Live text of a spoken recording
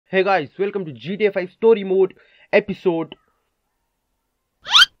Hey guys, welcome to GTA 5 Story Mode Episode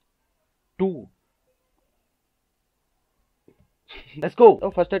 2. Let's go. तो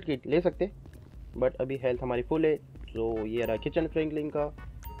first aid kit ले सकते, but अभी health हमारी फुल है। तो ये रहा किचन फ्रैंकलिन का।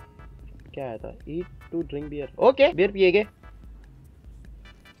 क्या आया था? ईट to drink beer. Okay, beer पिएगे।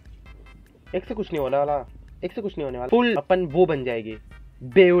 एक से कुछ नहीं होने वाला, एक से कुछ नहीं होने वाला। फुल अपन वो बन जाएगी,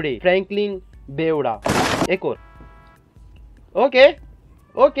 बेवड़े फ्रैंकलिन बेवड़ा। एक और। ओके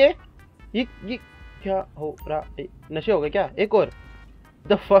ओके, ये क्या हो रहा? नशे हो गए क्या? एक और।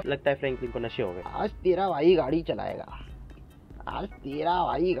 द फक, लगता है फ्रैंकलिन को नशे हो गए। आज तेरा भाई गाड़ी चलाएगा, आज तेरा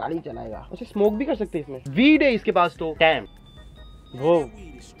भाई गाड़ी चलाएगा। अच्छा, स्मोक भी कर सकते हैं इसमें। वीड है इसके पास तो। डैम, वो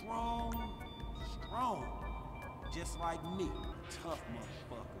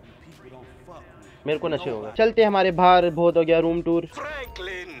मेरे को नशे हो गए। चलते हमारे बाहर, बहुत हो गया room tour.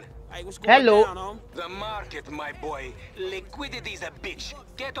 Hello. The market, my boy. Liquidity is a bitch.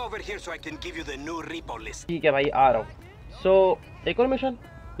 Get over here so I can give you the new repo list. ठीक है भाई, आ रहा हूँ। So, एक और mission.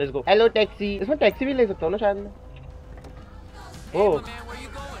 Let's go. Hello taxi. इसमें टैक्सी भी ले सकता हूँ ना शायद मैं। ओह।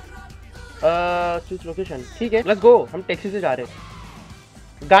 Choose location. ठीक है, let's go। हम टैक्सी से जा रहे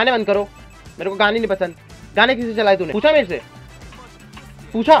हैं। गाने बंद करो, मेरे को गाने नहीं पसंद। गाने किसी से चलाए तूने? पूछा मेरे से?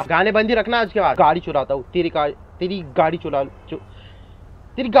 पूछा? गाने बंद ही रखना आज के बाद। गाड़ी चुराता हूँ, तेरी गाड़ी चुरा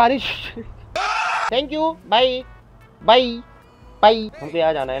तेरी गाड़ी। Thank you, bye bye bye. हमको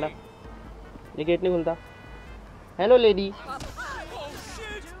यहाँ जाना है ना, ये गेट नहीं खुलता। Hello lady.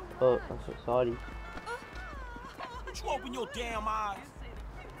 सॉरी।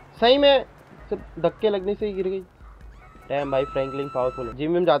 सही में सब धक्के लगने से ही गिर गई। डैम भाई, फ्रैंकलिन पावरफुल है।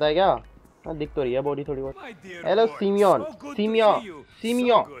 जिम में जाता है क्या? हाँ, दिख तो रही है बॉडी थोड़ी बहुत। Hello simian,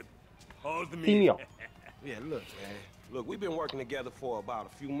 Look, we've been working together for about a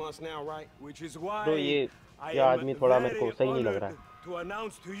few months now, right? Which is why तो ये आदमी थोड़ा मेरे को सही नहीं लग रहा है। To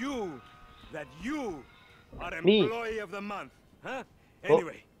announce to you that you are Me? employee of the month, huh?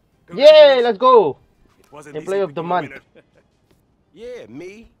 Anyway, yeah, let's go. Employee of the month. Yeah,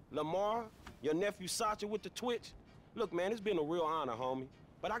 me, Lamar, your nephew Sacha with the Twitch. Look, man, it's been a real honor, homie.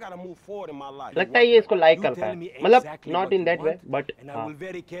 But I gotta move forward in my life. लगता है ये इसको like करता है, मतलब not in that way, but हाँ।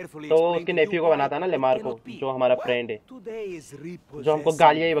 तो उसके नेफ्यू को बनाता है ना लेमार को, जो हमारा फ्रेंड है, जो हमको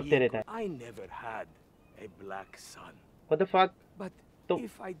गालियाँ ही बकते रहता है। What the fuck? तो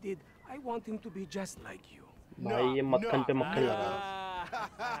भाई ये मक्खन पे मक्खन लगा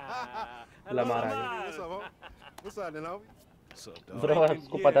लमार आ गया। ब्रो,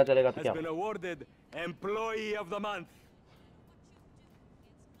 उसको पता चलेगा तो क्या?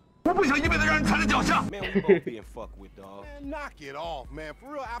 Man, we both being fucked with, dog. Man, knock it off, man. For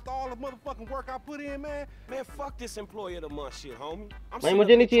real, after all the motherfucking work I put in, man. Man, fuck this employee of the month shit, homie. भाई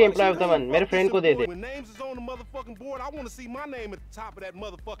मुझे नहीं चाहिए employ of the month, मेरे friend को दे दे। When names is on the motherfucking board, I want to see my name at the top of that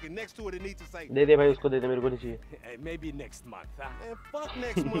motherfucking next to it. It needs to say. दे दे भाई, उसको दे दे, मेरे को नहीं चाहिए। Maybe next month, huh? Man, fuck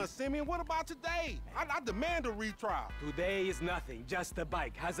next month, Simeon. What about today? I demand a retrial. Today is nothing. Just a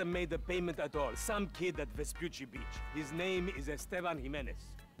bike. Hasn't made the payment at all. Some kid at Vespucci Beach. His name is Esteban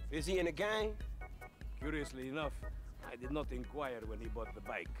Jimenez. Is he in the gang? Curiously enough, I did not inquire when he bought the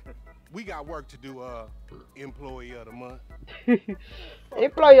bike. We got work to do, employee of the month.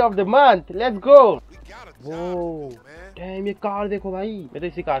 Employee of the month, let's go. We got a job, man. Damn, ये car देखो भाई, मैं तो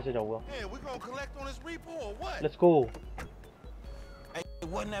इसी car से जाऊँगा। Man, we gonna collect on this repo or what? Let's go.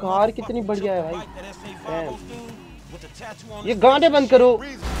 Car कितनी बढ़िया है भाई। Damn. ये गाने बंद करो।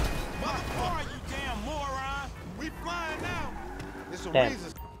 Damn.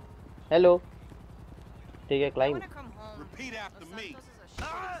 हेलो, ठीक है, क्लाइंब।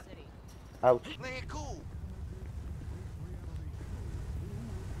 आउट।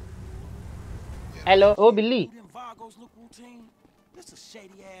 हेलो, ओ बिल्ली।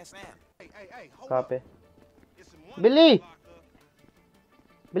 कहाँ पे? बिल्ली,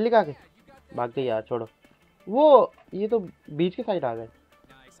 बिल्ली कहाँ गई? भाग गई यार, छोड़ो। वो ये तो बीच के साइड आ गए।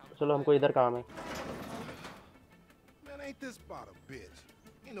 चलो, हमको इधर काम है।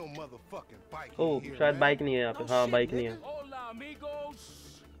 ओह, शायद बाइक नहीं है यहाँ पे। हाँ, बाइक नहीं है।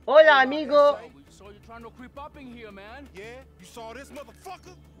 Hola amigo.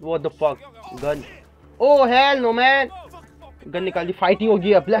 What the fuck? Gun. Oh hell no man. Gun निकाल दी, फाइटिंग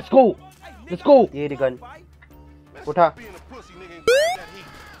होगी अब। Let's go. Let's go. ये रही गन। उठा।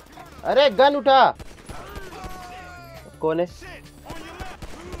 अरे गन उठा। कौन है?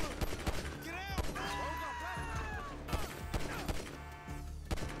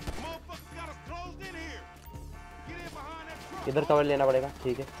 इधर कवर लेना पड़ेगा,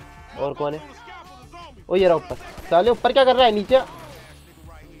 ठीक है। और कौन है? ओ ये रहा ऊपर। साले ऊपर क्या कर रहा है? नीचे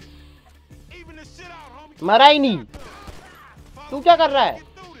मरा ही नहीं। तू क्या कर रहा है?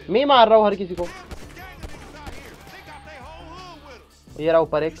 मैं मार रहा हूँ हर किसी को। ये रहा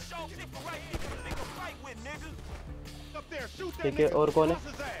ऊपर एक। ठीक है, और कौन है?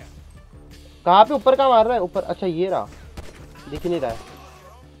 कहाँ पे? ऊपर कहाँ मार रहा है? ऊपर, अच्छा ये रहा, दिख ही नहीं रहा है।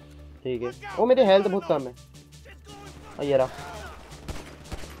 ठीक है, वो मेरी हेल्थ बहुत कम है। ये रहा।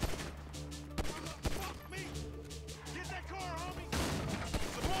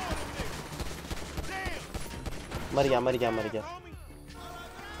 मर गया मर गया मर गया।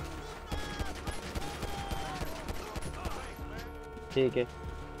 ठीक है,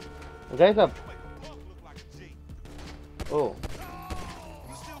 गए सब? ओ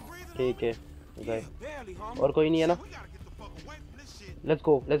ठीक है, गए। और कोई नहीं है ना? Let's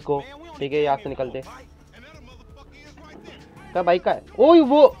go let's go. ठीक है, यहाँ से निकलते। क्या बाइक का है? ओह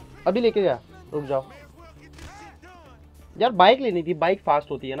वो अभी लेके गया। रुक जाओ यार, बाइक लेनी थी, बाइक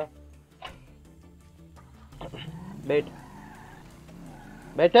फास्ट होती है ना। बैठ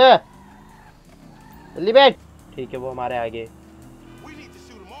बैठ जल्दी बैठ। ठीक है, वो हमारे आगे।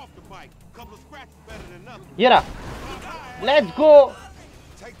 ये रहा, लेट्स गो।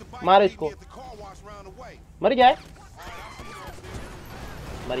 मारो इसको। मर गया है?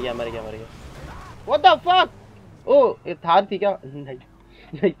 मर गया मर गया मर गया। What the fuck? ओ ये थार थी क्या? नहीं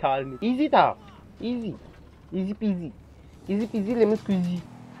नहीं, थार नहीं। इजी था, easy easy PG, easy peasy lemon squeezy.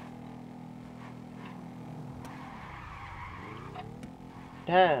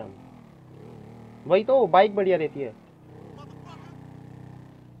 Dam, वही तो, बाइक बढ़िया रहती है।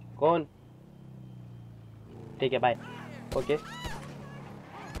 कौन? ठीक है, बाय। ओके।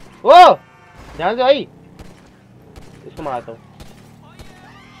 ओ ध्यान से भाई, इसको मारता हूँ।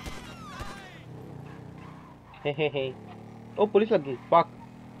 हे। ओ पुलिस लग गई। Fuck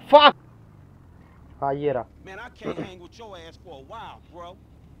fuck. हाँ ये रहा। Man, I can't hang with your ass for a while, bro.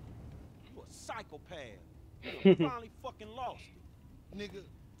 You a psychopath. You finally fucking lost it. Nigga,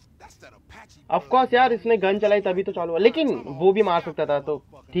 that's that Apache. Of course यार, इसने गन चलाई तभी तो चालू हुआ, लेकिन वो भी मार सकता था, तो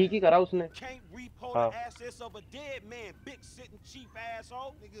ठीक ही करा उसने। हाँ।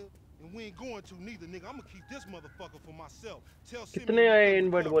 कितने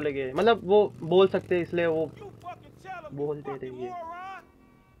इनवर्ट बोलेंगे, मतलब वो बोल सकते हैं, इसलिए वो बोलते थे ये।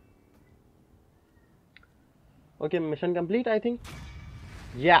 Okay, mission complete I think.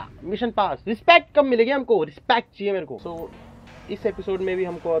 या मिशन पास। रिस्पेक्ट कब मिलेगी हमको? रिस्पेक्ट चाहिए मेरे को। सो इस एपिसोड में भी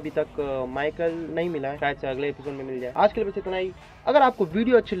हमको अभी तक माइकल नहीं मिला है, शायद से अगले एपिसोड में मिल जाए। आज के लिए बस इतना ही। अगर आपको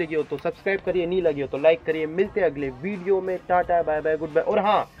वीडियो अच्छी लगी हो तो सब्सक्राइब करिए, नहीं लगी हो तो लाइक करिए। मिलते हैं अगले वीडियो में। Tata bye bye good bye. और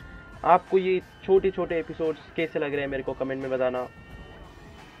हाँ, आपको ये छोटे छोटे एपिसोड्स कैसे लग रहे हैं मेरे को कमेंट में बताना।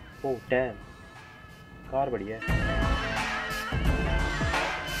 ओह डैम, कार बढ़िया है।